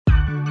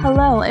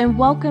Hello, and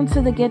welcome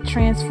to the Get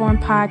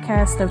Transformed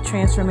podcast of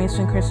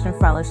Transformation Christian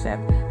Fellowship.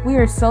 We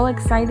are so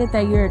excited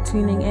that you're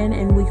tuning in,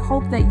 and we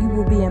hope that you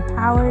will be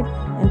empowered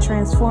and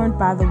transformed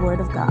by the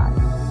Word of God.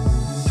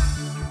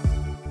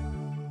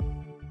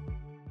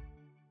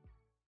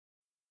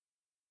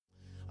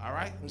 All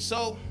right, and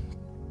so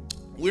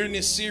we're in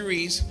this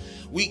series,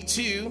 week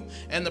 2,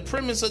 and the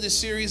premise of this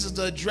series is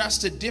to address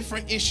the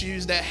different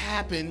issues that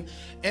happen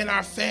in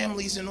our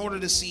families in order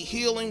to see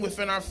healing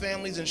within our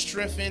families and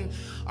strengthen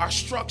our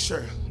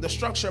structure, the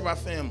structure of our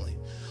family.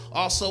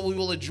 Also, we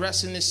will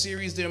address in this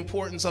series the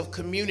importance of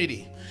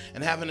community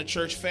and having a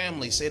church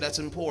family. Say that's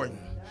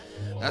important.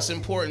 That's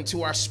important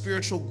to our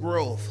spiritual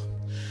growth.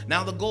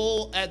 Now, the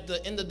goal at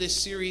the end of this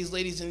series,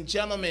 ladies and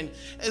gentlemen,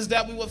 is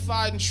that we would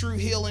find true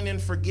healing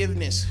and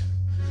forgiveness.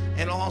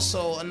 And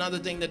also another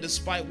thing, that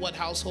despite what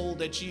household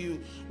that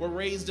you were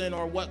raised in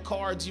or what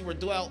cards you were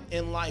dealt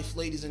in life,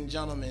 ladies and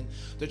gentlemen,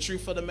 the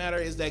truth of the matter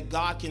is that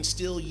God can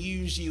still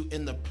use you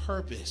in the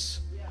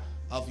purpose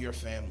of your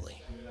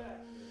family.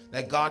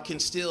 That God can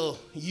still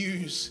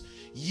use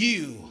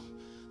you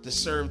to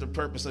serve the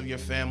purpose of your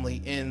family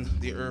in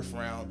the earth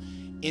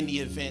realm in the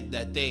event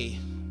that they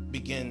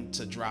begin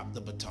to drop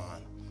the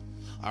baton.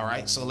 All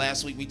right, so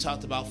last week we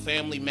talked about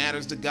family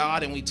matters to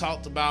God, and we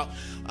talked about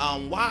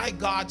why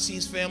God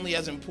sees family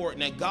as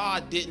important, that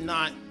God did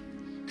not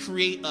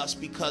create us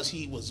because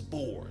he was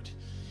bored.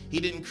 He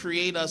didn't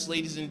create us,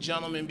 ladies and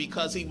gentlemen,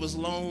 because he was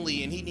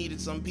lonely and he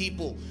needed some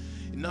people.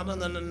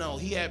 No.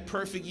 He had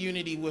perfect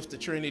unity with the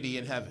Trinity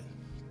in heaven.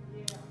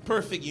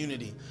 Perfect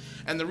unity.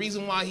 And the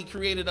reason why he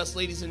created us,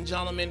 ladies and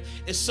gentlemen,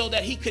 is so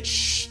that he could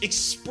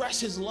express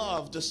his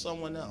love to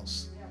someone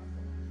else.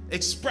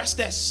 Express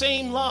that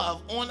same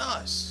love on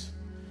us.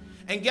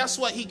 And guess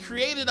what? He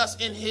created us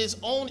in his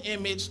own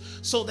image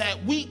so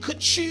that we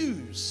could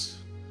choose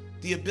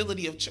the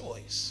ability of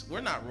choice. We're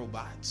not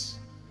robots.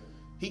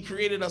 He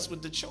created us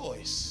with the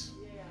choice.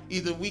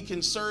 Either we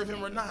can serve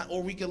him or not,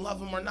 or we can love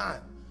him or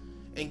not.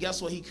 And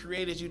guess what? He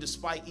created you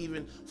despite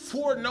even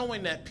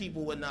foreknowing that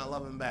people would not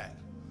love him back.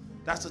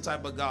 That's the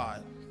type of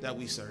God that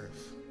we serve.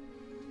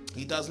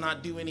 He does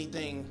not do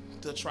anything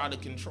to try to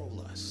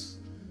control us.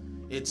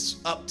 It's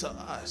up to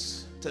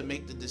us to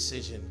make the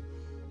decision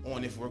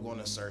on if we're going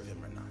to serve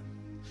him or not.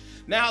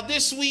 Now,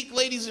 this week,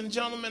 ladies and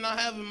gentlemen, I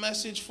have a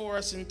message for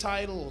us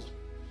entitled,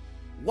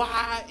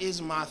 Why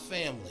is my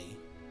family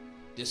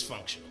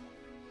dysfunctional?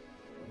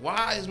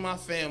 Why is my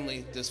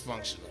family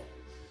dysfunctional?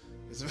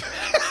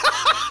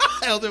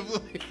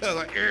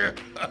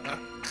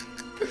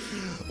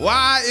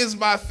 Why is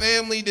my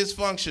family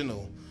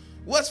dysfunctional?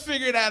 Let's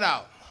figure that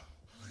out.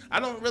 I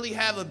don't really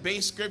have a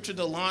base scripture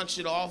to launch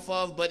it off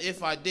of, but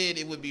if I did,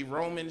 it would be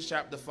Romans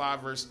chapter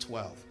 5, verse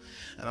 12.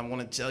 And I'm going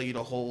to tell you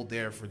to hold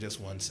there for just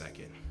 1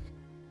 second.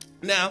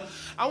 Now,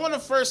 I want to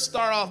first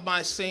start off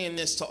by saying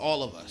this to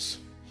all of us.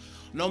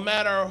 No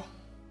matter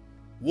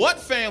what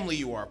family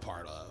you are a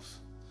part of,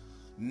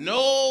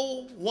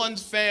 no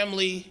one's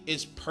family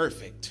is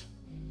perfect.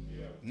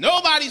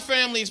 Nobody's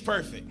family is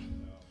perfect.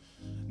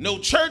 No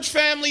church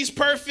family is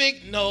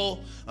perfect.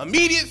 No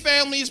immediate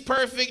family is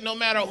perfect. No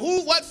matter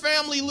what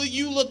family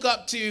you look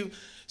up to,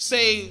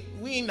 say,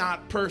 we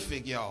not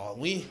perfect, y'all.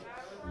 We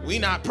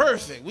not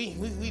perfect. We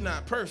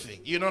not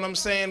perfect. You know what I'm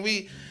saying?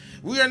 We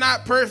are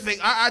not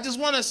perfect. I just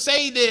want to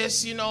say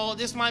this,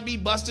 this might be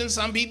busting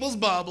some people's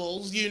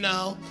bubbles,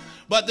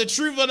 But the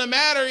truth of the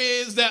matter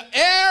is that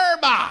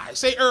everybody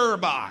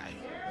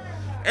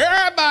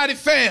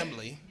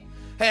family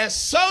has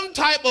some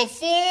type of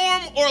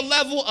form or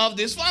level of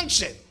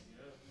dysfunction.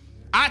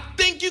 I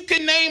think you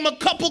can name a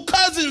couple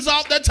cousins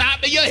off the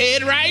top of your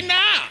head right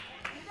now.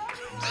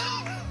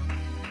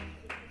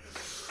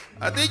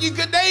 I think you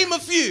could name a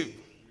few.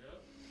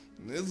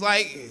 It's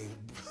like,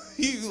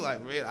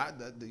 man,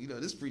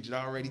 this preacher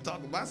already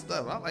talking about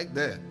stuff. I like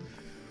that.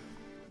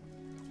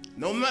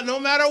 No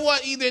matter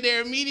what, either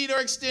they're immediate or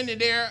extended,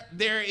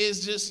 there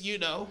is just,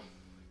 no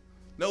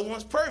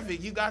one's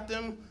perfect. You got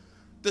them,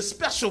 the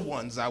special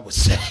ones, I would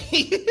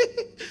say.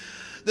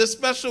 The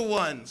special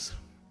ones.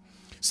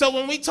 So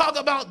when we talk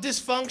about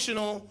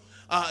dysfunctional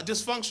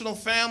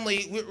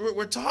family,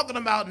 we're talking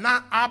about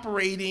not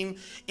operating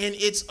in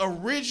its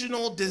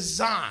original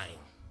design,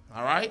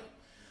 all right?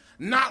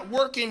 Not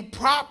working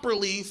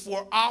properly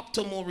for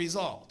optimal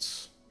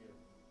results.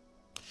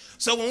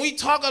 So when we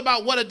talk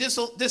about what a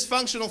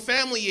dysfunctional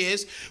family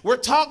is, we're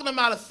talking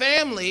about a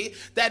family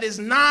that is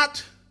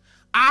not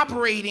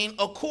operating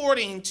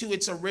according to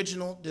its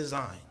original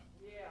design.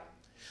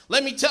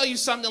 Let me tell you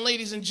something,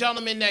 ladies and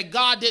gentlemen, that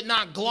God did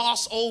not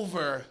gloss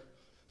over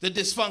the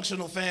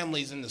dysfunctional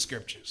families in the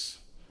scriptures.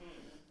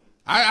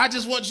 I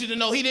just want you to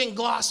know he didn't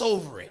gloss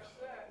over it.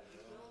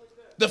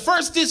 The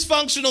first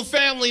dysfunctional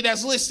family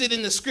that's listed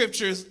in the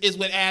scriptures is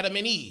with Adam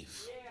and Eve.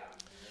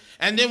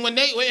 And then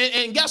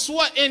and guess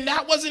what? And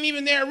that wasn't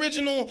even their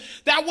original,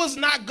 that was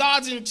not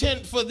God's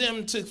intent for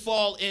them to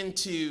fall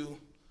into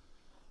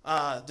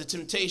the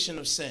temptation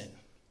of sin.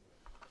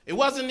 It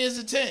wasn't his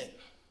intent.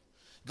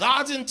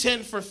 God's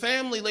intent for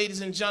family,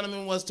 ladies and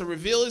gentlemen, was to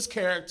reveal his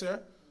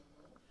character,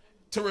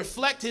 to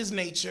reflect his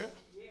nature.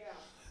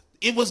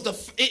 It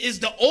is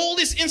the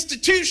oldest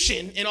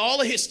institution in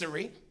all of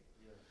history.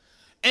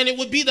 And it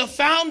would be the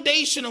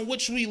foundation on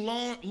which we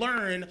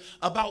learn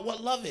about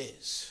what love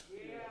is.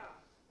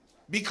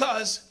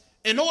 Because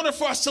in order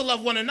for us to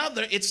love one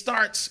another, it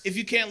starts, if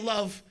you can't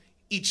love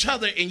each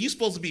other and you're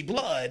supposed to be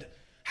blood,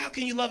 how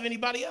can you love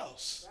anybody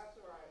else?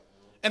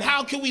 And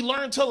how can we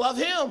learn to love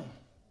him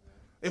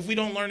if we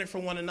don't learn it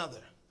from one another?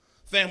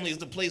 Family is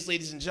the place,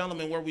 ladies and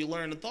gentlemen, where we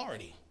learn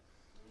authority.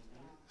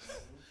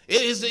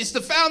 It's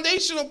the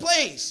foundational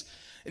place.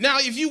 Now,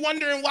 if you're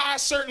wondering why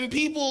certain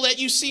people that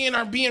you see and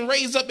are being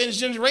raised up in this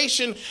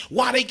generation,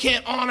 why they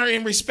can't honor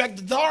and respect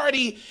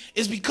authority,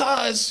 is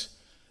because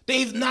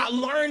they've not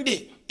learned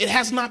it. It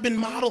has not been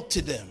modeled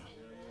to them.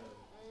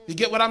 You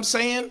get what I'm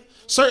saying?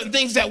 Certain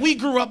things that we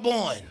grew up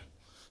on,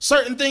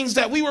 certain things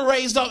that we were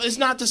raised up, is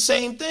not the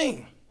same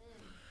thing.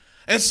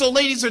 And so,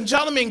 ladies and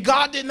gentlemen,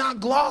 God did not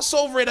gloss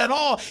over it at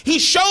all. He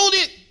showed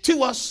it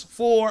to us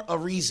for a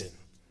reason.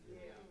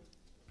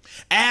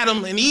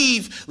 Adam and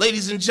Eve,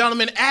 ladies and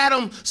gentlemen,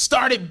 Adam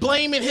started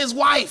blaming his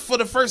wife for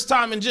the first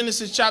time in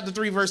Genesis chapter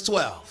 3, verse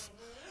 12.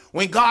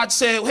 When God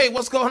said, hey,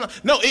 what's going on?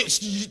 No, it's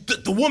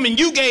the woman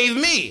you gave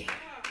me.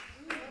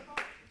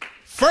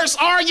 First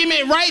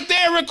argument right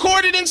there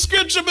recorded in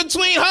scripture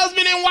between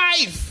husband and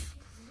wife.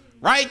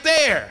 Right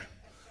there.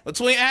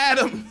 Between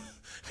Adam.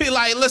 Be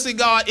like, listen,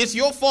 God, it's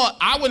your fault.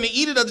 I wouldn't have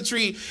eaten of the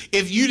tree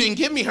if you didn't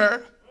give me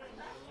her.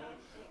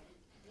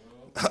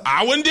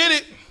 I wouldn't did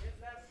it.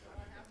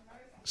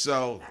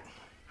 So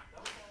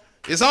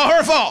it's all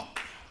her fault.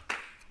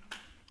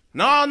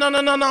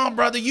 No,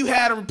 brother. You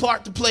had a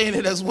part to play in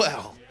it as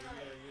well.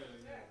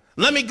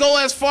 Let me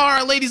go as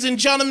far, ladies and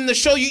gentlemen, to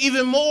show you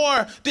even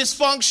more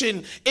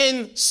dysfunction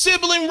in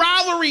sibling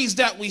rivalries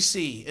that we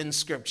see in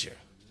Scripture.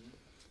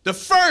 The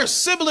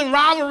first sibling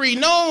rivalry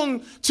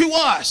known to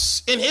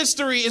us in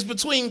history is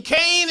between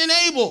Cain and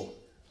Abel.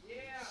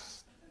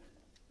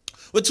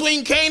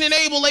 Between Cain and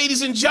Abel,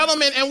 ladies and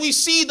gentlemen, and we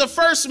see the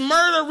first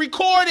murder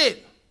recorded.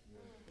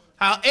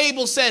 How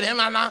Abel said,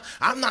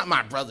 I'm not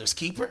my brother's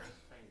keeper.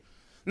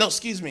 No,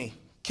 excuse me.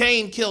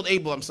 Cain killed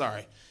Abel, I'm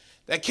sorry.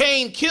 That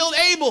Cain killed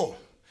Abel.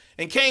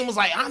 And Cain was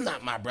like, I'm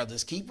not my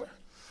brother's keeper.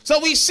 So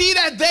we see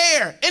that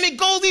there. And it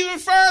goes even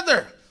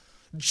further.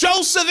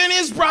 Joseph and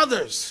his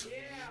brothers.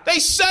 They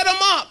set him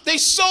up. They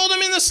sold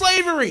him into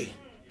slavery.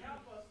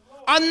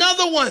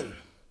 Another one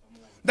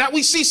that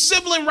we see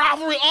sibling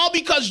rivalry, all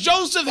because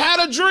Joseph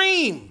had a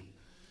dream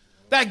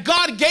that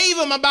God gave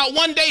him about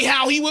one day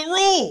how he would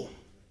rule.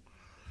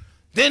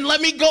 Then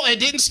let me go. It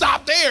didn't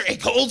stop there.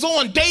 It goes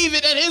on.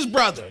 David and his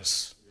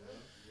brothers.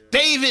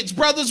 David's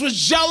brothers was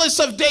jealous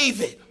of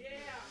David.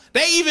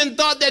 They even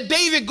thought that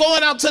David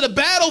going out to the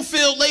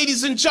battlefield,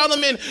 ladies and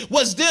gentlemen,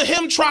 was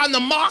him trying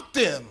to mock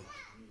them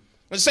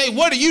and say,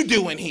 what are you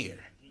doing here?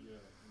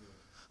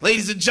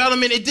 Ladies and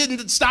gentlemen, it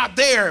didn't stop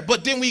there,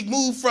 but then we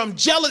moved from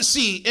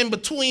jealousy in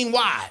between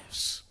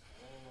wives.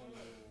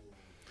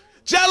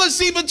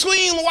 Jealousy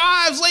between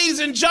wives, ladies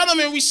and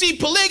gentlemen, we see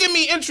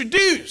polygamy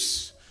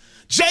introduced.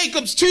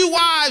 Jacob's two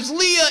wives,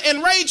 Leah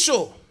and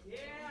Rachel.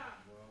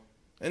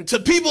 And to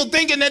people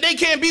thinking that they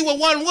can't be with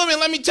one woman,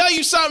 let me tell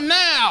you something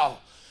now.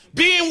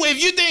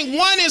 If you think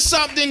one is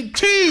something,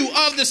 two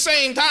of the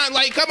same time,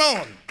 like, come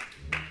on.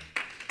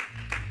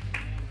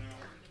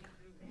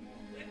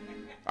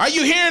 Are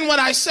you hearing what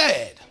I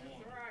said?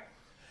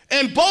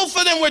 And both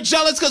of them were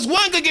jealous because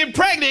one could get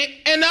pregnant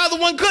and the other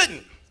one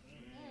couldn't.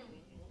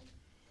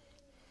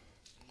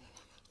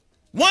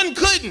 One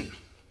couldn't.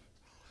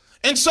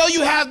 And so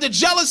you have the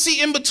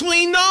jealousy in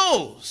between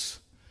those.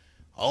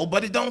 Oh,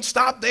 but it don't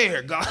stop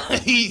there. God,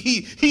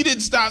 he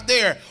didn't stop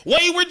there.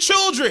 Wayward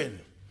children.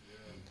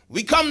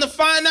 We come to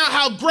find out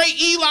how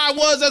great Eli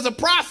was as a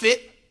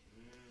prophet.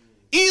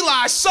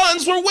 Eli's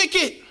sons were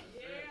wicked.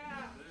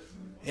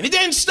 And it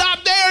didn't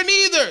stop there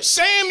neither.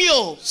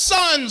 Samuel's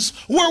sons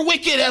were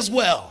wicked as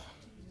well.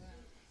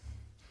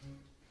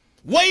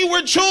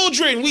 Wayward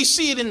children, we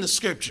see it in the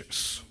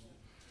scriptures.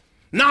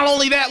 Not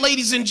only that,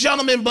 ladies and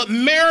gentlemen, but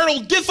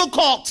marital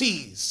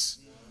difficulties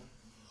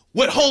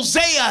with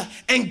Hosea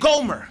and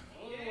Gomer.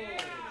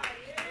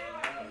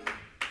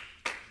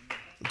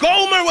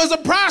 Gomer was a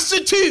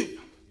prostitute,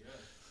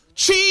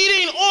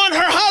 cheating on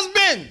her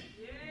husband,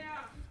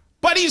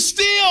 but he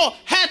still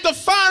had to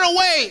find a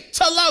way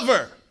to love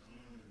her,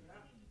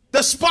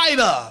 despite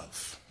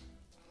of.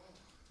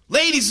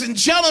 Ladies and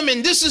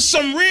gentlemen, this is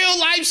some real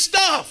life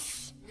stuff.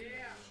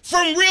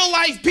 From real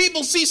life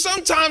people. See,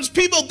 sometimes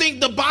people think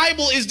the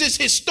Bible is this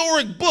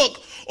historic book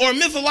or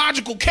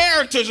mythological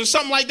characters or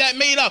something like that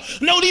made up.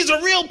 No, these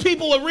are real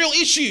people with real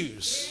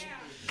issues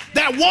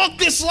that walk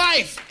this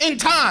life in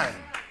time.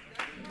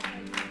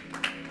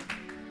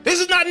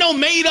 This is not no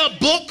made up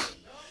book.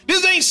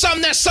 This ain't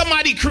something that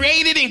somebody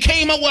created and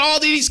came up with all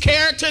these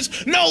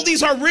characters. No,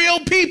 these are real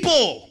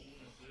people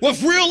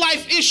with real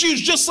life issues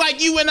just like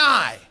you and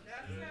I.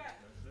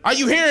 Are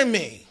you hearing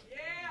me?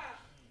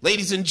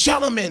 Ladies and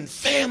gentlemen,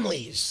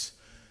 families,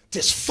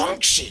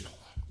 dysfunctional.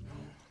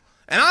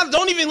 And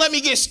don't even let me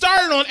get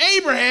started on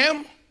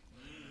Abraham.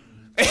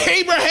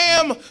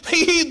 Abraham,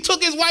 he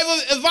took his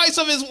wife advice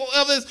of his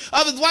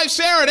wife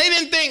Sarah. They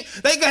didn't think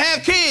they could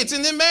have kids,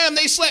 and then bam,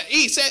 they slept.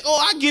 He said,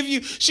 "Oh, I'll give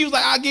you." She was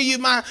like, "I'll give you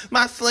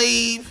my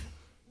slave."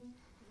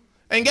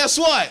 And guess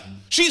what?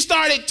 She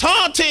started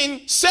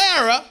taunting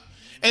Sarah,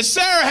 and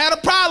Sarah had a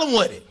problem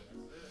with it.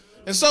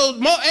 And so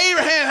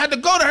Abraham had to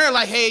go to her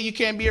like, "Hey, you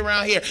can't be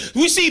around here."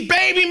 We see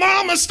baby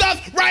mama stuff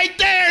right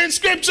there in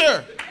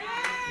scripture.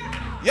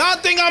 Y'all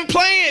think I'm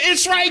playing?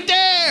 It's right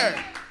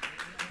there.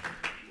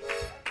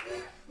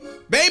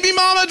 Baby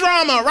mama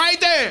drama right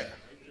there.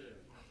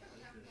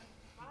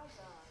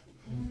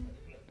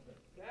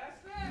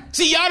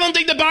 See, y'all don't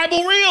think the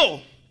Bible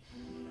real.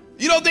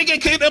 You don't think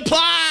it could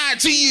apply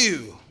to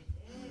you.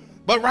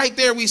 But right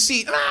there we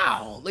see,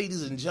 now,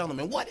 ladies and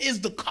gentlemen, what is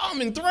the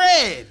common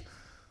thread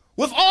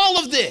with all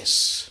of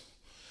this?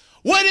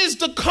 What is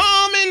the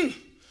common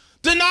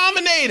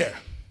denominator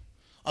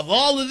of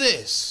all of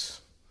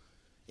this?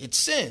 It's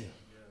sin.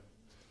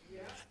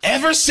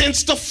 Ever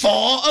since the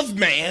fall of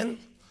man,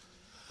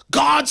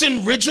 God's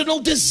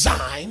original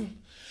design,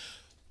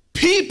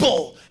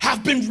 people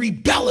have been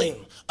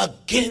rebelling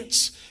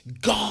against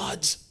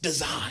God's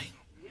design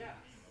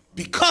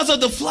because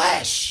of the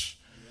flesh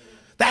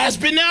that has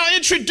been now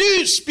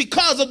introduced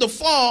because of the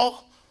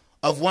fall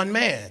of one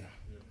man.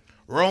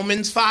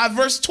 Romans 5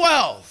 verse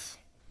 12.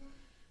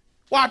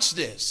 Watch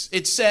this.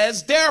 It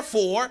says,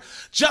 "Therefore,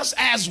 just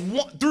as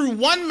through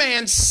one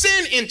man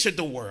sin entered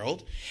the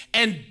world,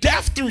 and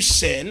death through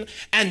sin,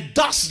 and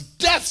thus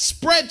death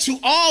spread to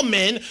all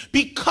men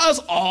because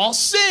all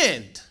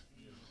sinned."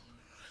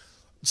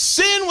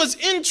 Sin was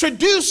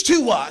introduced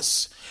to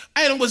us,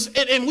 and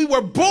we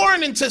were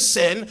born into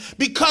sin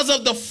because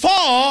of the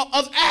fall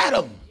of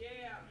Adam.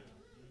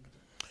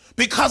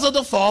 Because of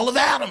the fall of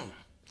Adam.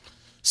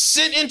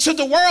 Sin entered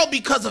the world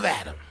because of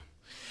Adam.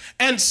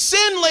 And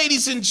sin,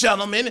 ladies and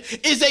gentlemen,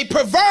 is a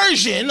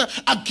perversion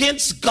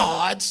against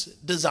God's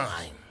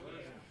design.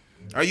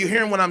 Are you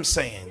hearing what I'm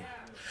saying?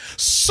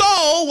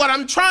 So what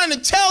I'm trying to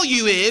tell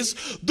you is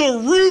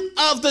the root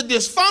of the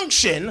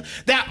dysfunction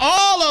that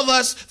all of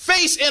us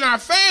face in our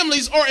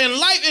families or in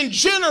life in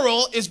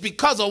general is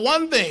because of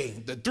one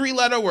thing, the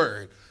 3-letter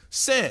word,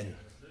 sin.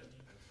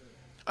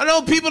 I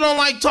know people don't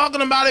like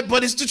talking about it,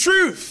 but it's the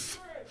truth.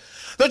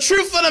 The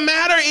truth of the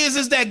matter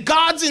is that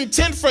God's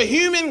intent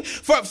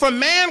for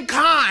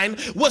mankind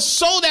was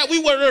so that we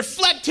would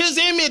reflect his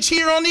image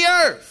here on the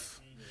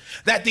earth.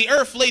 That the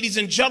earth, ladies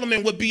and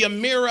gentlemen, would be a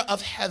mirror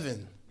of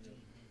heaven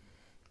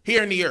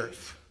here in the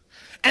earth.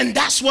 And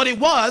that's what it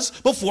was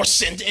before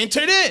sin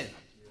entered in.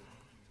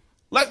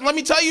 Let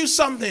me tell you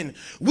something.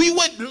 We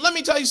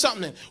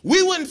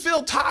wouldn't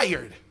feel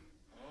tired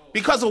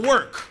because of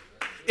work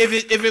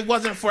if it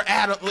wasn't for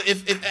Adam,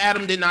 if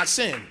Adam did not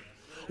sin.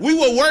 We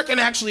would work and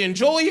actually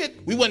enjoy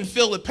it. We wouldn't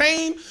feel the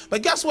pain.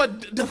 But guess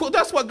what?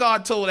 That's what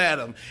God told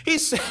Adam. He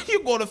said,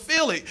 you're going to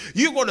feel it.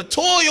 You're going to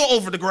toil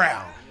over the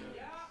ground.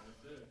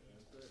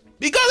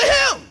 Because of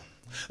him.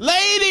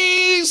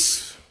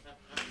 Ladies,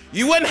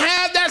 you wouldn't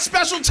have that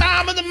special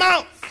time of the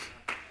month.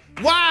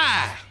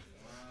 Why?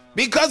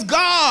 Because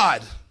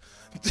God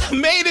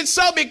made it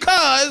so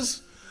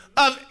because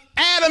of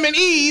Adam and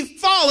Eve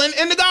falling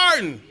in the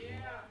garden.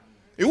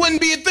 It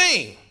wouldn't be a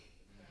thing.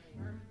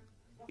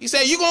 He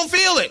said, you're going to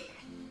feel it.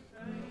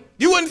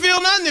 You wouldn't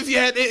feel nothing if you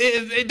had,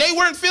 if they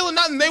weren't feeling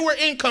nothing. They were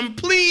in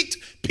complete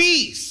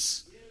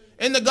peace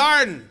in the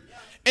garden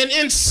and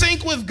in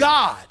sync with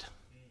God.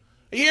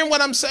 Are you hearing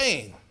what I'm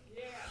saying?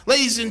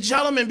 Ladies and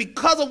gentlemen,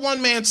 because of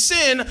one man's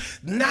sin,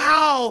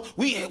 now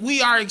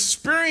we are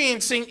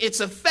experiencing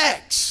its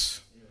effects.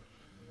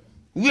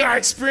 We are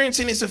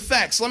experiencing its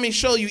effects. Let me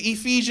show you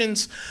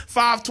Ephesians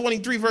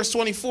 5:23 verse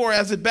 24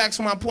 as it backs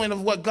my point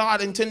of what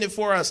God intended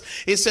for us.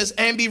 It says,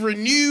 and be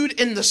renewed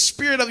in the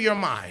spirit of your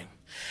mind,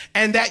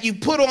 and that you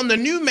put on the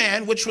new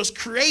man, which was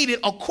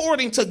created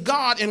according to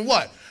God in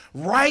what?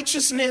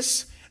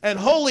 Righteousness and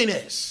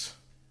holiness.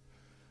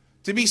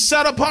 To be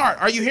set apart.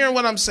 Are you hearing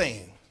what I'm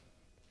saying?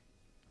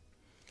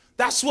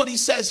 That's what he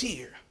says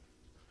here.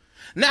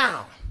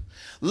 Now,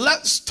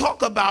 let's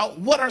talk about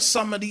what are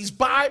some of these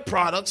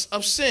byproducts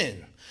of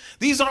sin.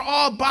 These are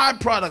all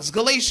byproducts.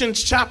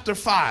 Galatians chapter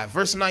 5,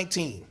 verse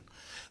 19.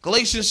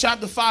 Galatians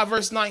chapter 5,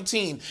 verse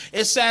 19.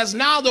 It says,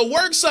 now the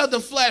works of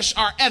the flesh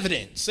are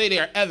evident. Say they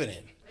are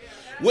evident.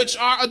 Which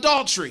are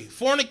adultery,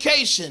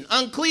 fornication,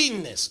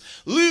 uncleanness,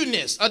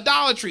 lewdness,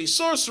 idolatry,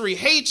 sorcery,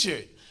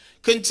 hatred,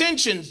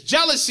 contentions,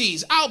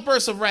 jealousies,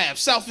 outbursts of wrath,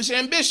 selfish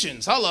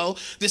ambitions,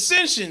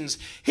 dissensions,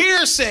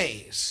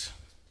 heresies.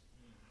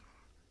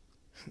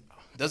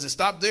 Does it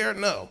stop there?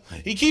 No.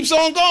 He keeps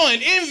on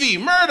going. Envy,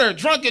 murder,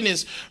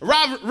 drunkenness,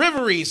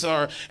 rivalries,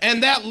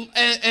 and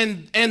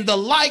the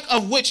like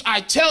of which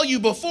I tell you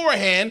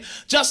beforehand,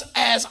 just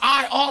as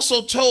I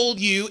also told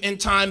you in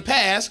time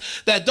past,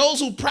 that those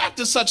who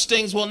practice such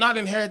things will not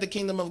inherit the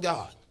kingdom of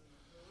God.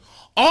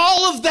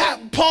 All of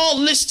that Paul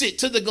listed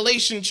to the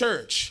Galatian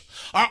church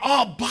are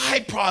all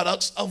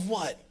byproducts of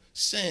what?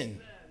 Sin.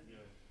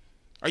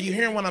 Are you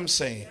hearing what I'm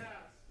saying?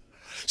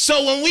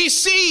 So when we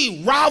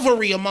see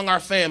rivalry among our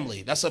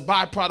family, that's a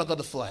byproduct of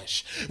the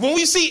flesh. When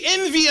we see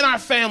envy in our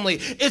family,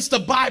 it's the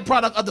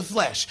byproduct of the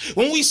flesh.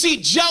 When we see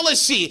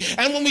jealousy,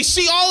 and when we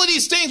see all of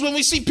these things, when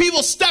we see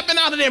people stepping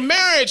out of their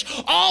marriage,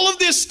 all of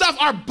this stuff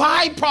are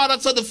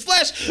byproducts of the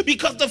flesh,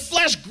 because the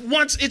flesh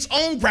wants its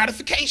own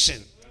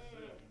gratification.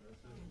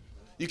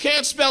 You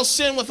can't spell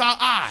sin without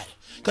I,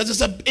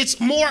 because it's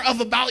more of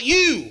about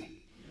you.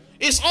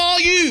 It's all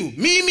you.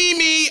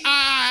 Me,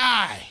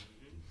 I.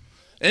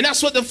 And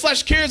that's what the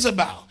flesh cares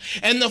about.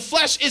 And the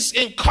flesh is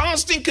in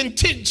constant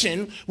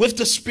contention with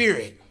the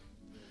spirit.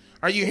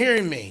 Are you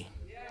hearing me?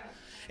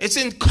 It's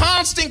in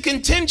constant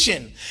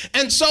contention.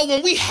 And so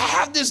when we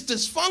have this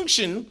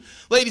dysfunction,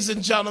 ladies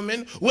and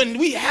gentlemen, when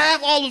we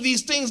have all of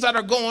these things that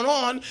are going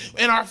on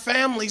in our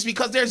families,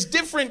 because there's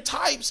different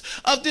types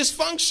of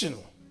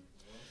dysfunctional.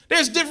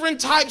 There's different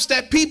types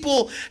that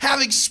people have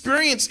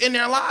experienced in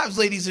their lives,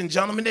 ladies and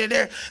gentlemen.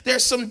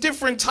 There's some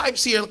different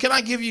types here. Can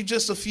I give you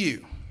just a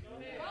few?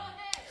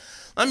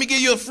 Let me give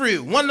you a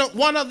few. One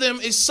of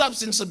them is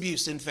substance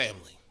abuse in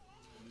family.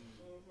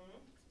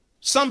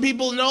 Some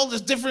people know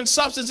that different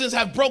substances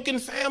have broken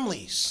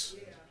families,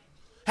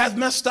 have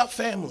messed up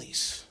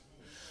families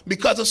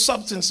because of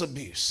substance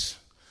abuse.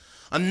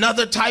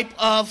 Another type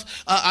of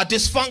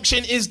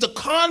dysfunction is the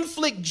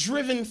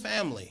conflict-driven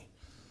family.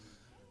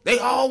 They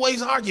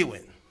always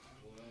arguing,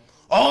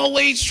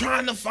 always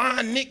trying to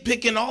find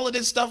nitpicking, all of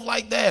this stuff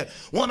like that.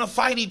 Want to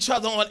fight each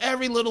other on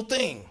every little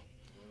thing.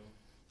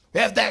 We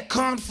have that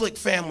conflict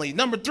family.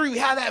 Number 3, we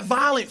have that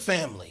violent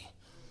family.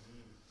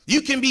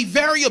 You can be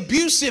very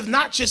abusive,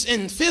 not just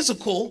in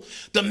physical,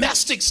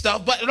 domestic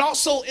stuff, but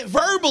also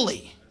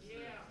verbally,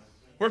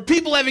 where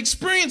people have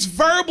experienced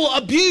verbal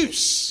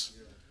abuse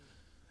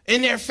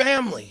in their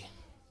family.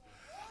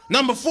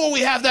 Number 4,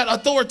 we have that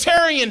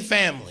authoritarian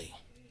family.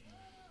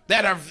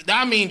 That are,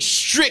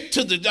 strict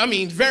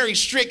very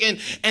strict.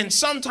 And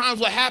sometimes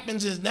what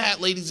happens is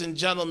that, ladies and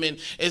gentlemen,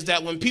 is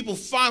that when people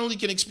finally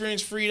can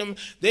experience freedom,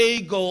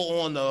 they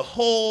go on the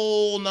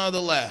whole nother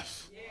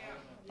left.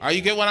 Are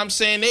you get what I'm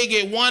saying? They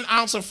get 1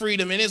 ounce of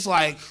freedom and it's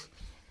like,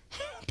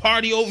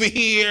 party over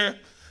here,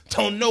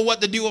 don't know what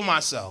to do with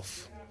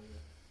myself.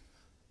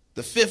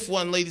 The 5th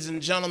one, ladies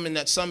and gentlemen,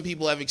 that some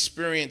people have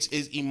experienced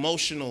is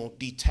emotional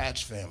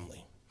detached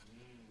family.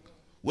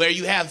 Where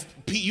you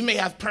may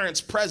have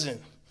parents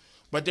present,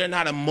 but they're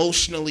not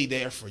emotionally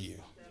there for you.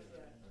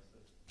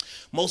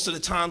 Most of the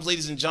times,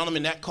 ladies and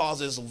gentlemen, that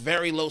causes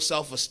very low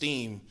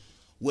self-esteem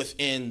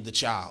within the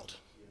child.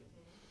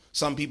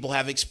 Some people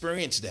have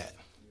experienced that.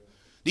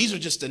 These are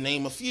just to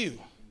name a few.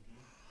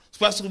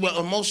 Especially with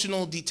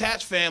emotional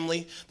detached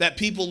family, that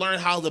people learn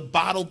how to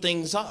bottle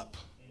things up.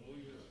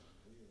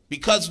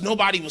 Because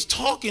nobody was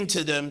talking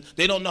to them,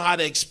 they don't know how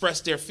to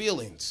express their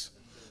feelings.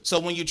 So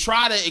when you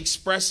try to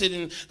express it,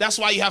 and that's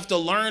why you have to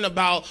learn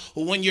about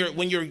when you're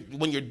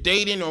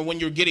dating or when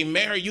you're getting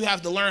married, you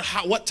have to learn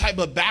what type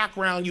of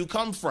background you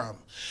come from,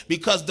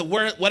 because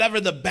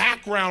whatever the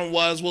background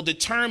was will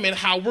determine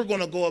how we're going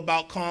to go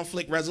about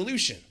conflict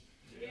resolution.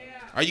 Yeah.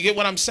 Are you get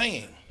what I'm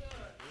saying?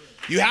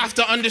 You have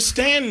to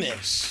understand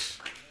this.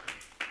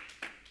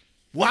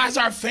 Why is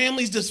our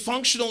families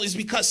dysfunctional? Is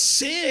because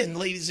sin,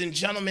 ladies and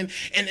gentlemen,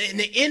 and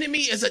the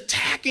enemy is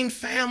attacking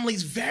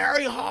families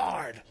very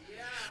hard.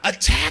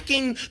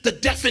 Attacking the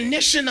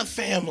definition of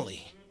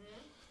family.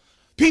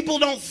 People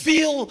don't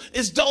feel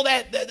as though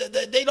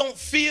that they don't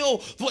feel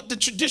what the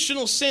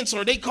traditional sense,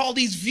 or they call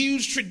these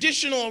views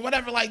traditional or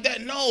whatever like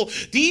that. No,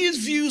 these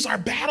views are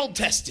battle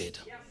tested.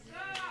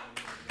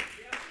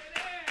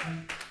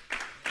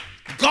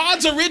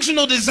 God's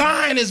original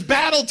design is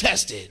battle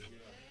tested.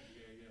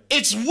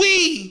 It's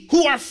we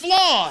who are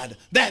flawed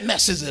that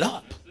messes it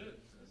up.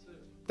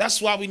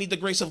 That's why we need the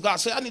grace of God.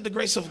 Say, I need the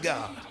grace of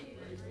God.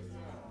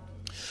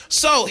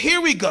 So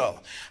here we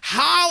go.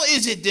 How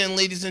is it then,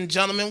 ladies and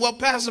gentlemen? Well,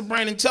 Pastor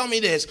Brandon, tell me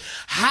this.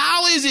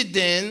 How is it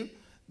then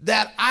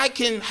that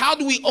how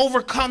do we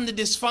overcome the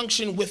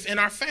dysfunction within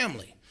our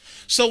family?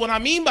 So what I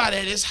mean by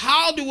that is,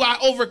 how do I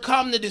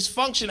overcome the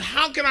dysfunction?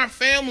 How can our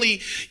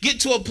family get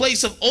to a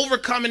place of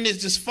overcoming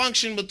this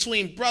dysfunction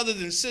between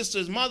brothers and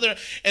sisters, mother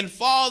and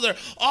father,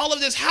 all of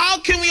this? How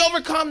can we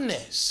overcome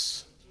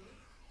this?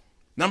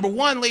 Number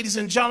 1, ladies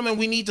and gentlemen,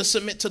 we need to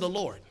submit to the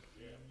Lord.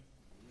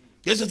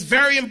 This is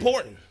very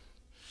important.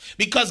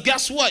 Because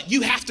guess what?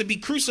 You have to be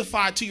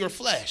crucified to your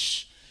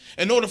flesh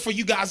in order for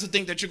you guys to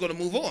think that you're going to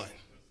move on.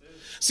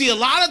 See, a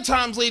lot of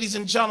times, ladies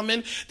and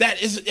gentlemen,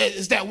 that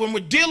is that when we're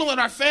dealing with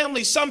our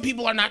family, some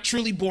people are not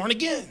truly born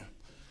again.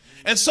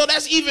 And so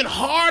that's even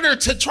harder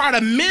to try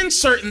to mend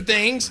certain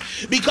things,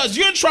 because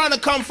you're trying to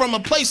come from a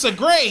place of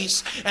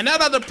grace and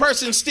that other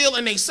person's still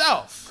in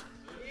themselves.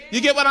 You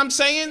get what I'm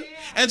saying?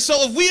 And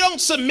so if we don't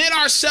submit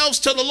ourselves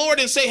to the Lord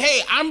and say,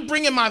 hey, I'm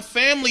bringing my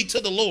family to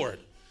the Lord.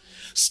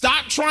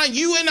 Stop trying.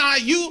 You and I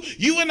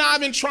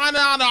have been trying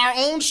out our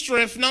own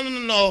strength.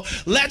 No.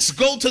 Let's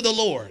go to the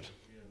Lord.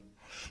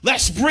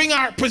 Let's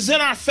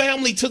present our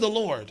family to the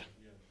Lord.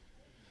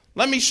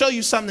 Let me show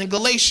you something.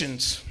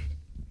 Galatians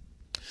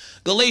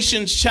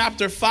Galatians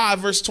chapter 5,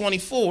 verse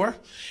 24,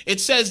 it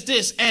says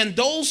this, and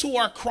those who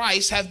are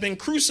Christ have been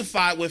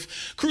crucified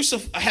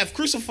have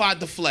crucified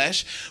the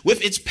flesh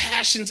with its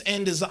passions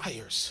and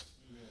desires.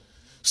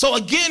 So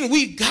again,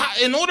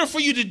 in order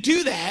for you to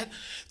do that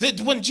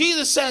when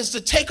Jesus says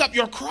to take up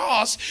your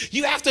cross,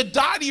 you have to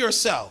die to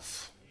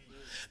yourself.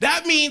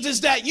 That means is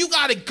that you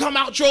got to come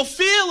out your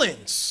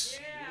feelings.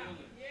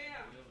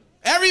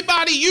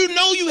 Everybody, you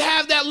know you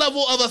have that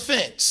level of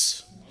offense.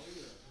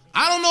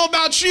 I don't know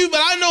about you,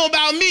 but I know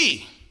about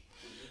me.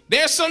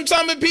 There's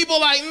sometimes people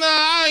like, nah,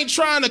 I ain't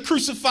trying to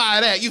crucify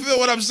that. You feel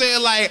what I'm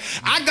saying? Like,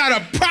 I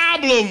got a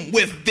problem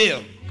with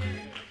them.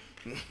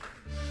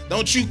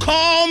 Don't you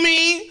call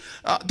me?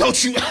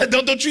 Don't you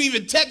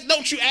even text?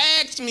 Don't you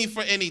ask me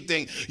for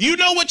anything? You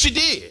know what you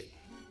did.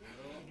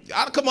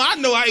 Come on, I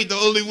know I ain't the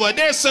only one.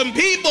 There's some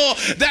people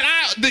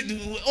that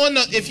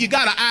if you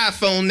got an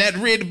iPhone, that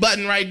red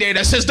button right there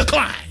that says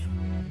decline.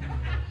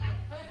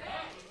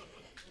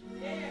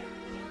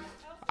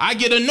 I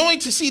get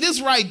anointed. See,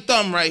 this right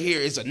thumb right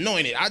here is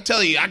anointed. I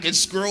tell you, I can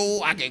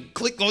scroll. I can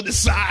click on the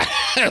side,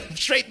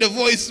 straight to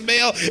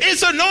voicemail.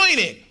 It's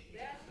anointed.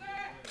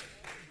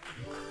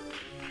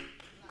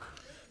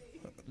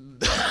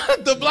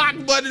 The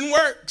block button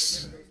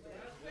works.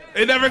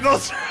 It never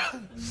goes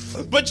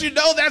through. But you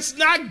know that's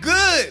not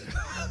good.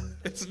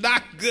 It's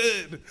not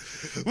good.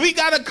 We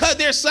got to cut.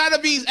 There's got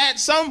to be at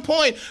some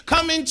point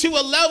come into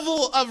a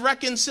level of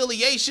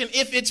reconciliation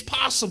if it's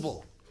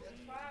possible.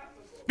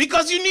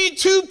 Because you need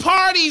two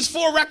parties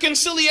for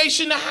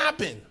reconciliation to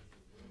happen.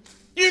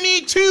 You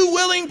need two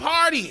willing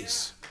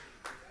parties.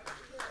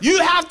 You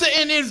have to,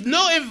 and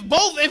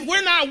if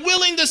we're not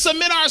willing to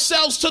submit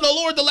ourselves to the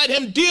Lord to let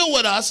him deal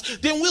with us,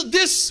 then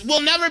this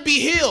will never be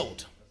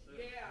healed.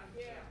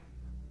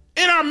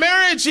 In our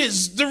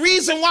marriages, the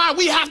reason why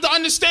we have to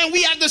understand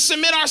we have to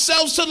submit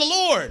ourselves to the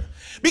Lord.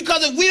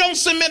 Because if we don't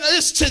submit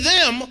this to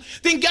them,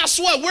 then guess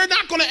what? We're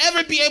not going to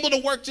ever be able to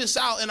work this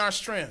out in our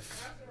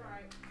strength.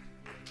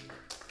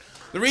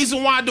 The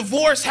reason why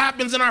divorce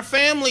happens in our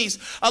families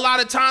a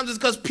lot of times is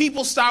because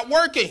people stop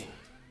working.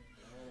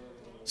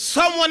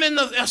 Someone in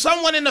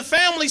the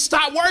family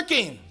stopped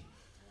working.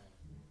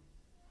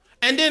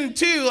 And then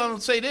too, I'll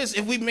say this,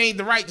 if we made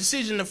the right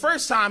decision the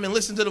first time and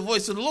listened to the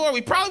voice of the Lord,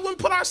 we probably wouldn't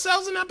put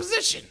ourselves in that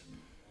position.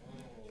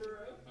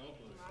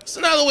 It's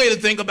another way to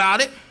think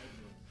about it.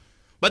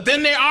 But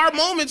then there are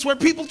moments where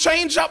people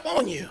change up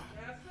on you,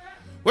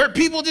 where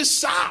people just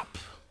stop.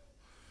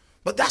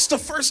 But that's the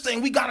first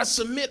thing. We got to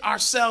submit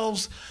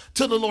ourselves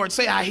to the Lord.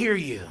 Say, I hear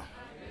you.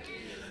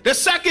 The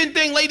second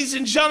thing, ladies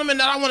and gentlemen,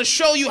 that I want to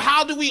show you,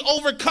 how do we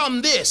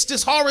overcome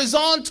this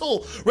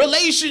horizontal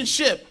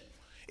relationship,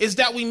 is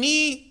that we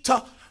need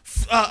to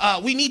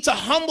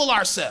humble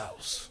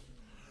ourselves.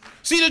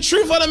 See, the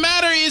truth of the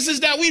matter is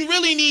that we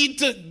really need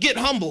to get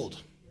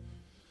humbled.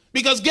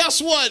 Because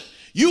guess what?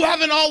 You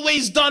haven't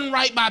always done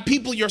right by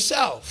people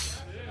yourself.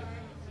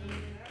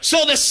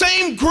 So the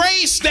same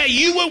grace that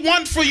you would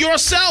want for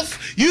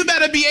yourself, you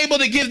better be able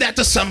to give that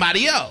to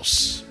somebody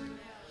else.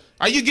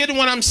 Are you getting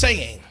what I'm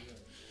saying?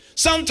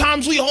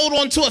 Sometimes we hold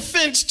on to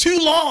offense too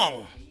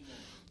long.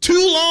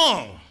 Too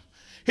long.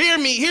 Hear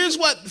me. Here's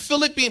what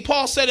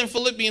Paul said in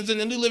Philippians in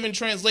the New Living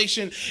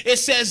Translation. It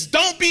says,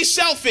 don't be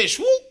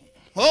selfish.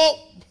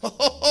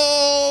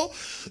 Don't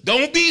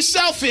be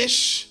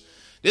selfish.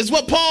 This is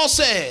what Paul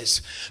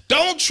says.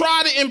 Don't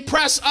try to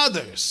impress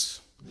others.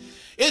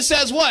 It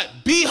says what?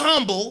 Be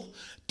humble,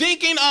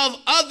 thinking of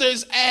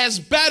others as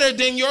better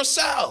than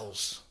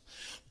yourselves.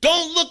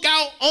 Don't look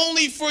out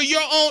only for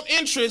your own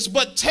interests,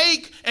 but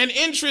take an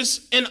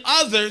interest in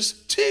others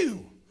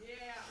too.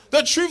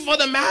 The truth of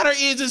the matter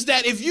is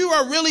that if you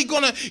are really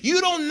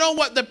you don't know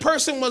what the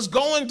person was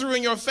going through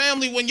in your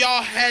family when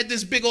y'all had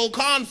this big old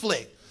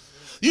conflict.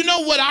 You know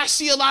what I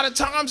see a lot of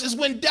times is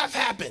when death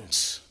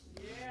happens.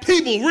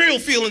 People, real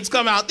feelings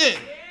come out then.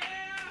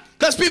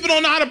 Because people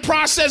don't know how to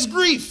process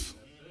grief.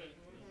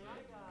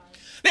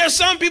 There's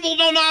some people who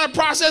don't know how to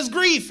process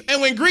grief.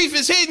 And when grief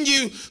is hitting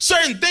you,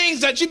 certain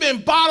things that you've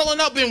been bottling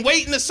up and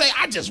waiting to say,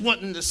 I just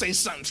wanted to say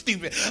something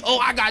stupid. Oh,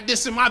 I got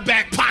this in my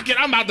back pocket.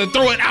 I'm about to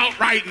throw it out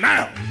right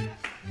now.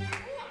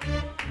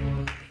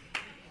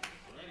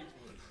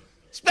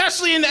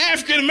 Especially in the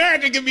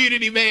African-American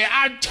community, man.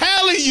 I'm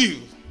telling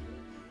you,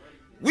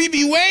 we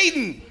be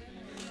waiting.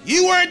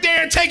 You weren't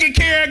there taking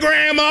care of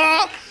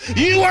grandma.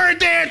 You weren't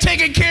there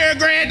taking care of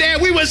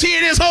granddad. We was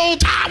here this whole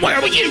time. Where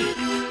were you?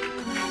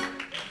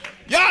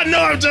 Y'all know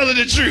I'm telling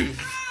the truth.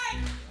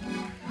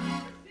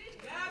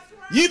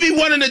 You be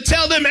wanting to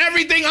tell them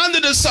everything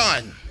under the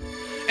sun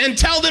and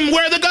tell them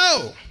where to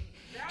go.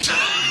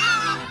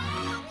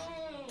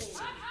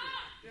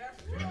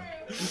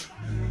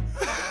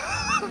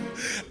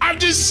 I'm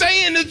just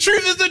saying the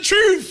truth is the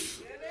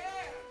truth.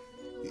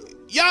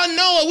 Y'all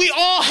know we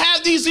all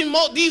have these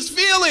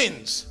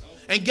feelings.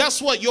 And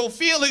guess what? Your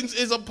feelings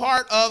is a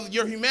part of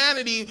your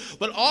humanity.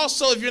 But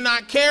also, if you're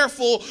not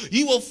careful,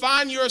 you will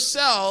find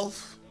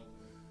yourself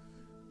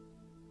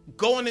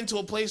going into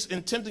a place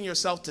and tempting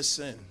yourself to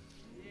sin.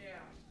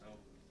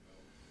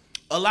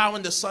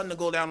 Allowing the sun to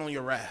go down on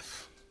your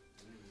wrath.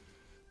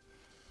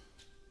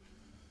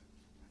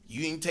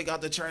 You didn't take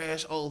out the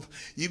trash. Oh,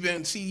 you've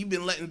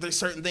been letting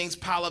certain things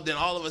pile up. Then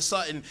all of a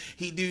sudden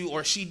he do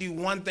or she do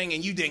one thing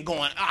and you didn't go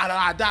on.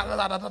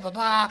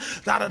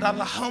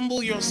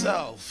 Humble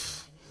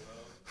yourself.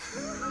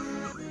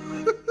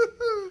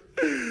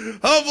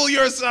 Humble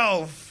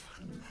yourself.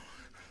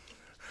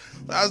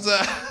 I'm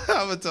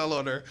gonna tell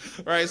on her,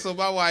 right? So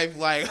my wife,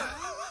 like,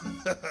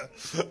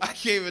 I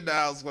came in the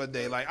house one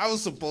day, like I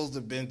was supposed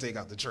to been take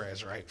out the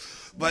trash, right?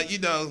 But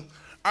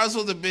I was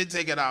supposed to been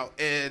take it out,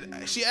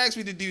 and she asked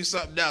me to do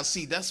something else.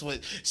 See,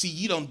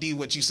 you don't do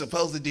what you're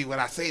supposed to do when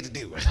I say to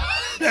do it.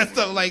 That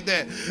stuff like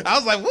that. I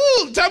was like,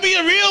 woo, tell me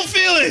your real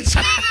feelings.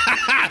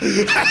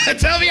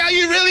 Tell me how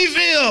you really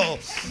feel.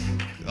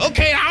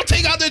 Okay, I'll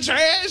take out the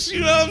trash.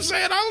 You know what I'm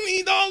saying? I don't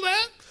need all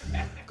that.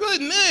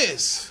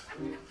 Goodness.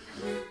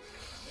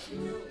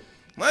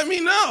 Let me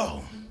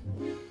know.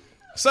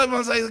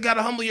 Someone says you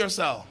gotta humble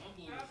yourself.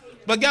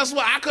 But guess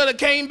what? I could have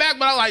came back,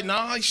 but I was like,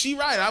 no, she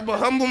right. I'm gonna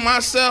humble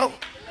myself.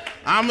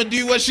 I'm gonna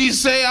do what she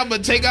say. I'm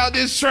gonna take out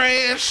this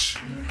trash.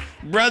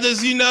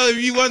 Brothers, if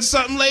you want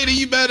something later,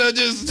 you better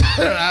just,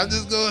 I'm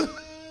just going,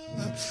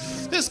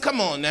 just come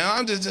on now.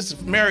 I'm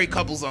just married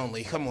couples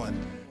only. Come on.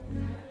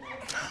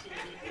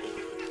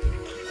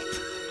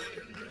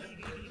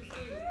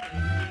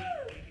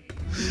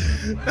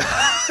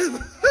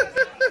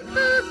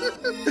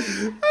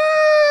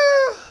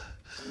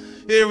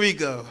 Here we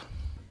go.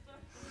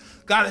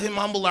 Got to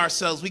humble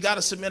ourselves. We got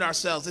to submit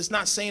ourselves. It's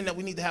not saying that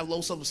we need to have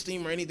low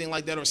self-esteem or anything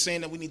like that, or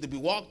saying that we need to be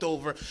walked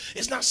over.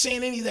 It's not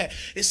saying any of that.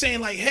 It's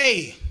saying like,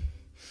 hey,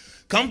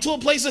 come to a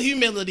place of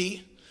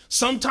humility.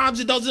 Sometimes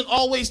it doesn't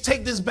always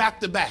take this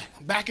back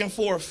and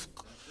forth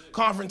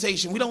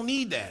confrontation. We don't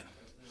need that.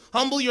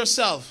 Humble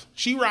yourself.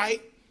 She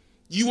right.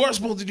 You are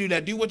supposed to do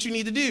that. Do what you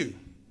need to do.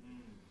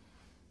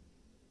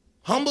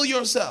 Humble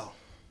yourself.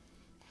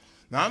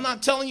 Now, I'm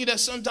not telling you that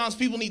sometimes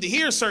people need to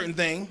hear a certain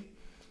thing,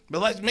 but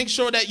let's make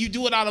sure that you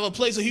do it out of a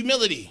place of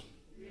humility.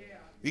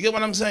 You get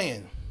what I'm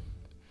saying?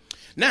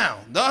 Now,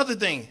 the other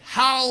thing,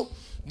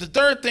 the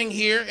third thing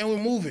here, and we're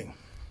moving.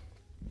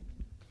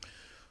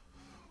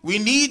 We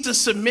need to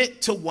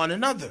submit to one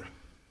another.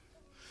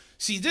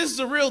 See, this is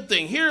the real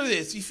thing. Here it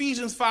is,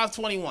 Ephesians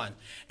 5:21.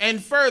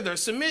 And further,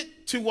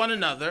 submit to one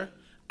another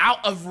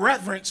out of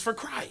reverence for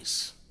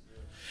Christ.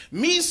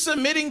 Me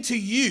submitting to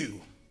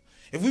you,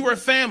 if we were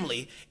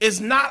family,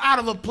 is not out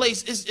of a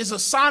place, it's a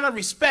sign of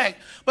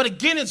respect, but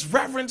again, it's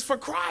reverence for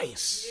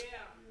Christ.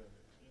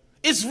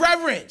 Yeah. It's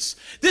reverence.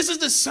 This is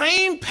the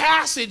same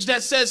passage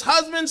that says,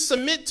 husbands,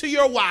 submit to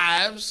your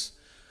wives,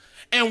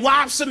 and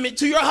wives, submit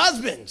to your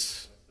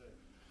husbands.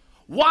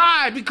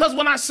 Why? Because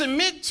when I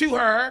submit to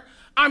her,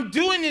 I'm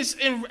doing this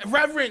in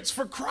reverence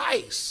for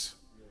Christ.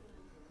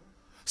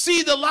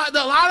 See, a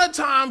lot of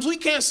times we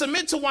can't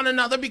submit to one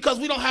another because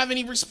we don't have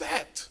any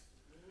respect.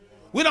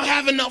 We don't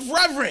have enough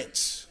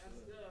reverence.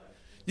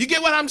 You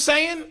get what I'm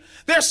saying?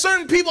 There are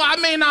certain people I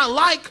may not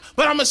like,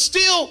 but I'm going to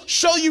still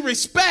show you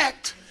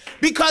respect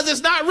because it's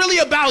not really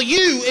about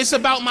you. It's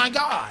about my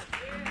God.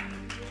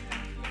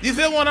 You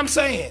feel what I'm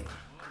saying?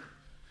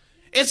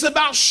 It's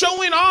about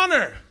showing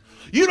honor.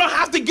 You don't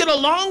have to get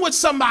along with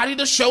somebody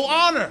to show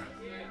honor.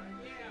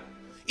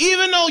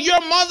 Even though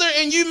your mother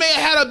and you may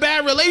have had a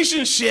bad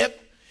relationship,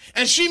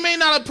 and she may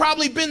not have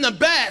probably been the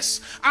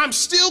best, I'm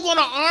still going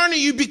to honor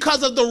you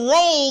because of the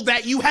role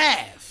that you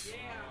have.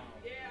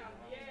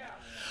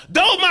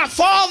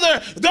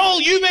 Though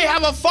you may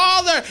have a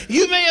father,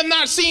 you may have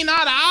not seen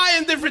eye to eye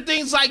and different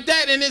things like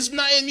that,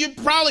 and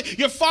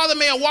your father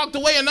may have walked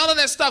away and none of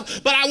that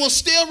stuff, but I will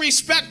still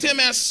respect him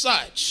as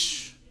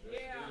such.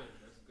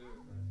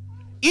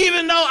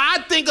 Even though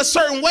I think a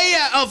certain way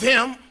of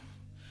him,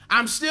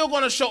 I'm still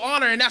going to show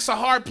honor, and that's a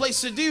hard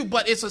place to do,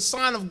 but it's a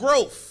sign of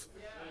growth.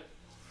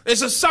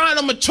 It's a sign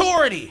of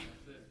maturity.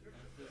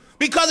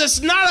 Because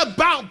it's not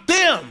about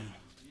them.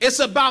 It's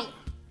about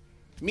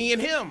me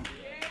and him.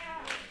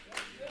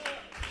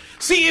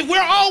 See, if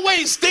we're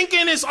always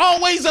thinking it's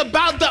always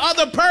about the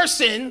other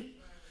person,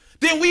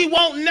 then we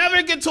won't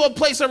never get to a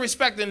place of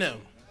respecting them.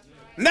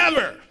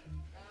 Never.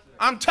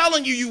 I'm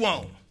telling you, you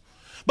won't.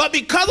 But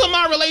because of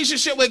my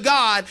relationship with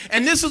God,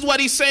 and this is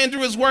what he's saying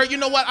through his word, you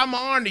know what? I'm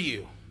going to honor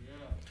you.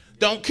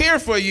 Don't care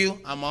for you,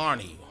 I'm going to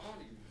honor you.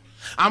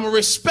 I'm going to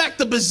respect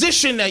the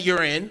position that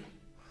you're in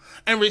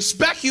and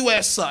respect you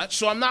as such.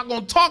 So I'm not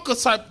going to talk a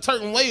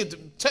certain way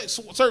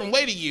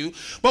to you,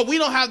 but we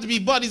don't have to be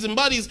buddies and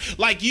buddies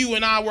like you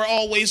and I were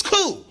always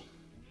cool.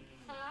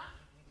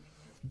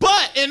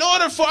 But in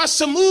order for us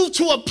to move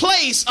to a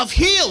place of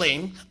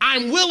healing,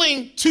 I'm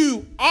willing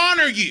to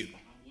honor you.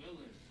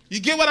 You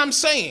get what I'm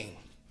saying?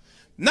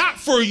 Not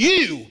for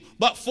you,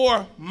 but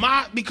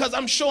because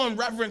I'm showing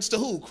reverence to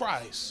who?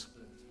 Christ.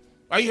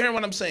 Are you hearing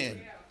what I'm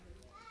saying?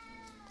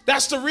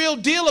 That's the real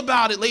deal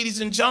about it, ladies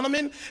and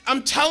gentlemen.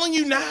 I'm telling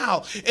you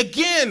now,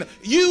 again,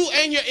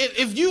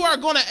 if you are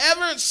going to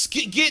ever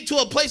get to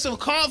a place of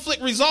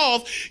conflict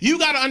resolve, you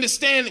got to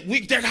understand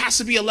there has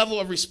to be a level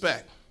of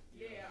respect.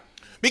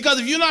 Because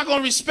if you're not going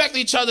to respect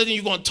each other, then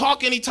you're going to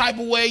talk any type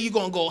of way. You're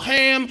going to go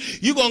ham.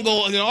 You're going to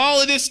go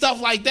all of this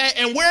stuff like that.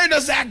 And where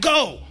does that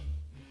go?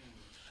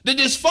 The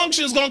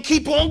dysfunction is going to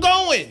keep on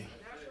going.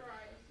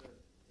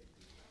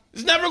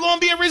 There's never going to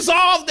be a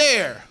resolve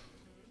there.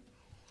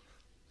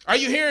 Are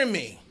you hearing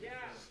me?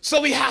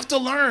 So we have to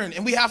learn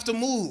and we have to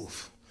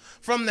move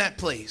from that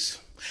place.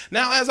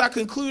 Now, as I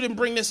conclude and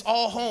bring this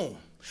all home,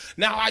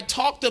 now I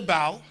talked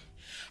about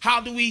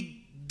how do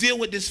we deal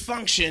with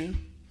dysfunction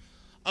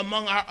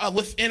among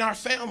within our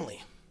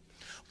family.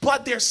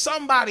 But there's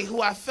somebody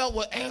who I felt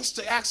would ask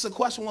the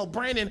question, well,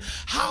 Brandon,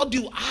 how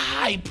do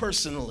I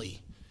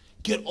personally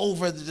get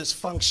over the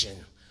dysfunction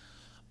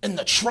and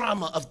the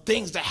trauma of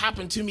things that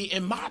happened to me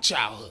in my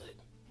childhood?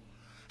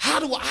 How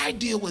do I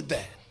deal with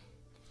that?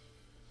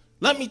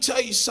 Let me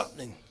tell you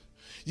something.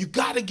 You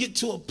got to get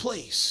to a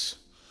place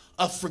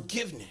of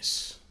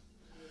forgiveness,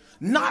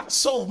 not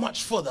so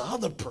much for the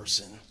other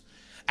person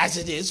as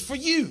it is for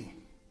you.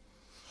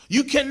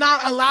 You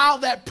cannot allow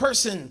that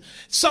person.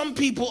 Some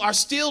people are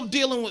still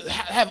dealing with,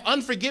 have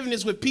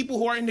unforgiveness with people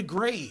who are in the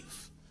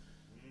grave,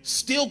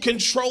 still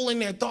controlling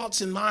their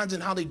thoughts and minds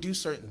and how they do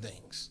certain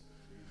things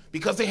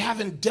because they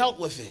haven't dealt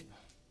with it.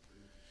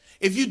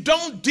 If you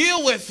don't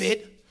deal with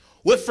it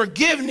with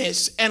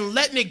forgiveness and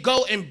letting it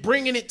go and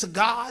bringing it to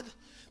God,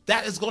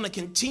 that is going to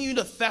continue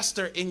to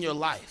fester in your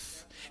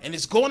life and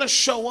it's going to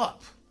show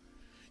up.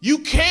 You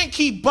can't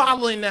keep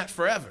bottling that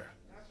forever.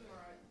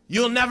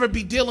 You'll never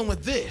be dealing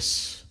with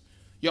this.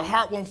 Your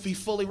heart won't be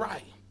fully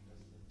right.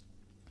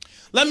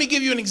 Let me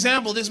give you an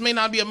example. This may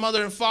not be a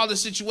mother and father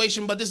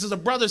situation, but this is a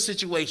brother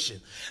situation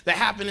that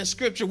happened in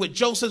scripture with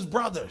Joseph's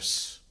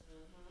brothers.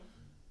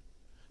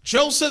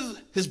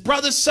 Joseph, his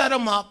brothers set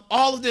him up,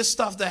 all of this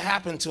stuff that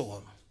happened to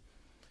him.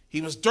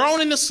 He was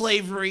thrown into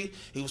slavery.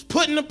 He was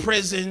put into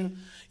prison.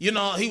 You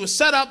know, he was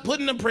set up, put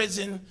into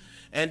prison.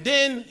 And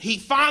then he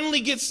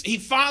finally is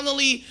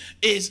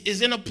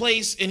in a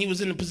place, and he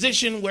was in a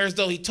position where as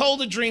though he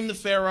told a dream to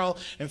Pharaoh,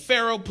 and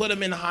Pharaoh put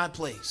him in a high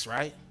place,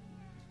 right?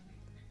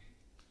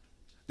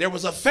 There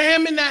was a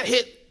famine that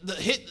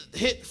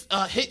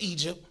hit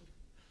Egypt.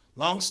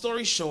 Long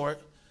story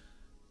short,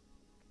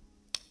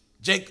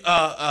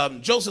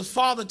 Joseph's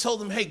father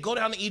told him, hey, go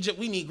down to Egypt.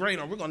 We need grain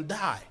or we're going to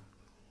die.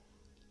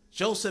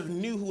 Joseph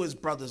knew who his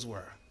brothers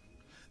were.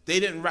 They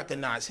didn't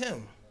recognize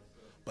him,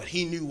 but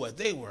he knew what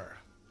they were.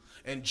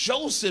 And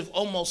Joseph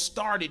almost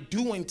started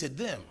doing to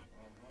them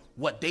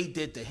what they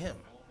did to him.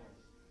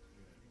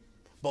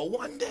 But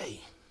one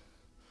day,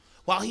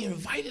 while he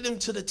invited them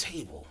to the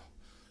table,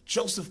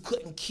 Joseph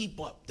couldn't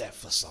keep up that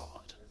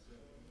facade.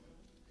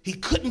 He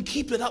couldn't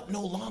keep it up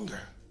no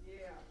longer.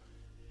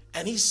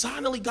 And he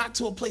finally got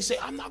to a place saying,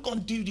 I'm not going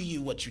to do to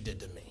you what you did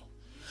to me.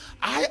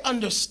 I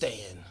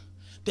understand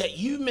that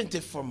you meant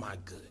it for my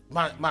good,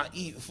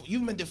 you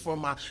meant it for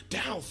my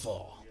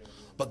downfall,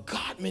 but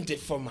God meant it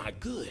for my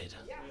good.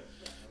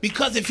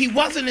 Because if he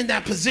wasn't in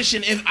that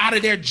position, if out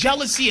of their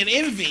jealousy and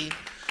envy,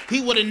 he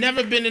would have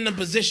never been in a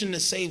position to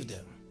save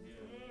them.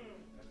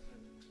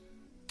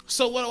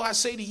 So what do I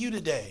say to you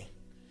today?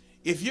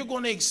 If you're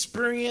going to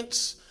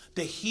experience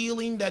the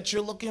healing that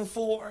you're looking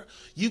for,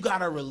 you got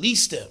to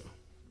release them.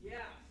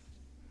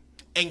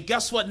 And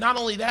guess what? Not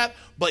only that,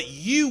 but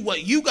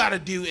what you got to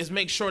do is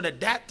make sure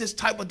that this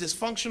type of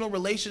dysfunctional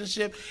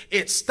relationship,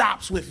 it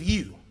stops with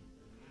you.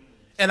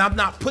 And I'm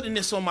not putting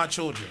this on my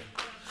children.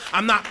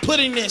 I'm not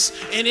putting this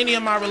in any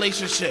of my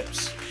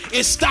relationships.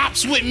 It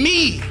stops with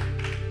me.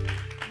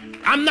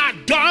 We're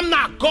not going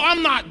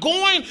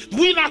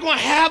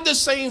to have the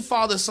same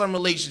father-son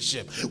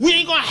relationship. We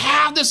ain't going to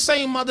have the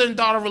same mother and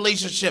daughter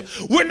relationship.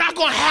 We're not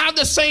going to have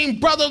the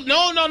same brother.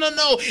 No.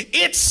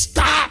 It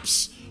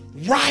stops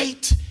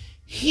right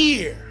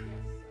here.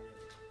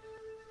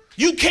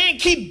 You can't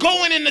keep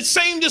going in the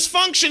same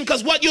dysfunction,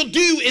 because what you'll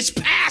do is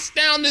pass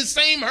down the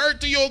same hurt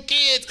to your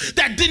kids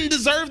that didn't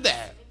deserve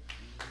that.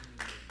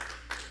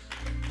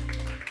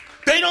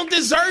 They don't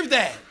deserve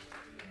that.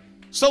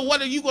 So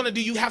what are you going to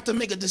do? You have to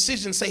make a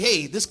decision. Say,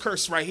 hey, this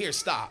curse right here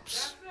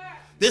stops.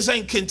 This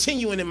ain't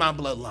continuing in my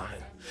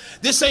bloodline.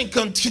 This ain't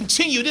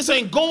continue. This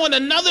ain't going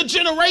another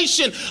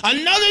generation.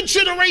 Another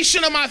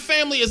generation of my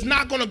family is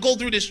not going to go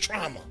through this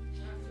trauma.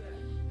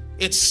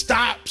 It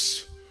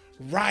stops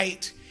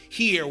right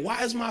here.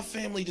 Why is my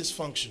family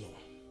dysfunctional?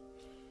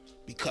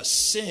 Because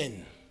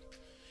sin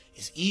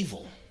is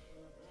evil.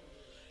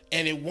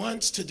 And it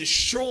wants to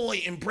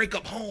destroy and break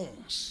up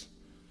homes.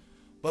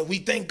 But we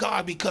thank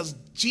God because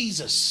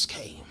Jesus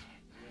came.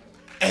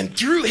 And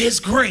through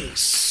his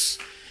grace,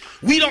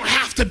 we don't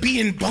have to be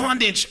in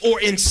bondage or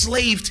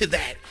enslaved to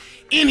that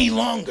any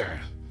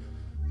longer.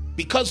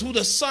 Because who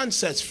the Son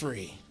sets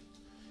free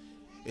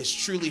is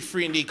truly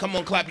free indeed. Come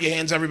on, clap your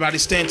hands, everybody.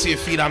 Stand to your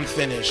feet. I'm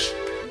finished.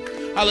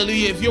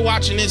 Hallelujah. If you're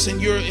watching this and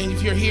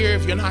if you're here,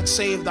 if you're not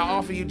saved, I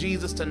offer you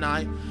Jesus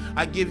tonight.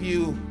 I give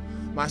you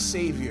my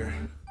Savior.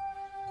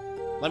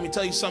 Let me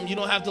tell you something. You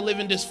don't have to live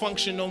in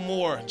dysfunction no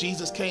more.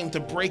 Jesus came to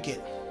break it.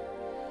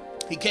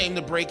 He came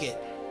to break it.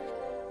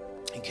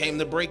 He came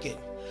to break it.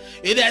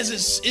 It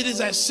is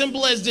as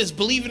simple as this: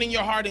 believing in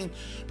your heart and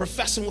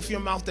professing with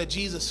your mouth that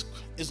Jesus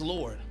is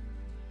Lord.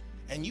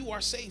 And you are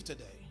saved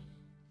today.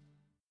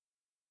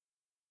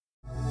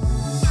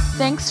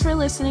 Thanks for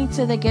listening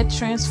to the Get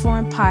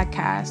Transformed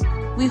podcast.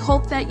 We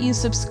hope that you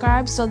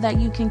subscribe so that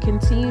you can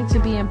continue to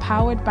be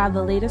empowered by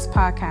the latest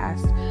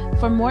podcast.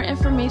 For more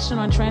information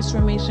on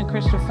Transformation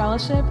Christian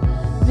Fellowship,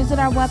 visit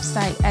our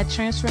website at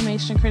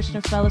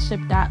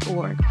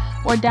transformationchristianfellowship.org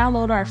or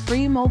download our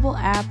free mobile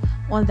app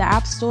on the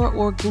App Store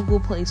or Google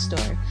Play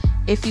Store.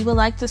 If you would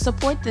like to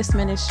support this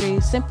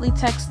ministry, simply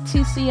text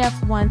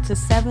TCF1 to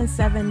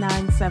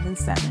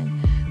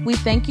 77977. We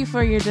thank you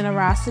for your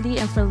generosity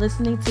and for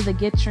listening to the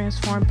Get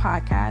Transformed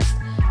podcast.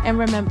 And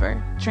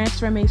remember,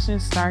 transformation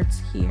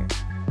starts here.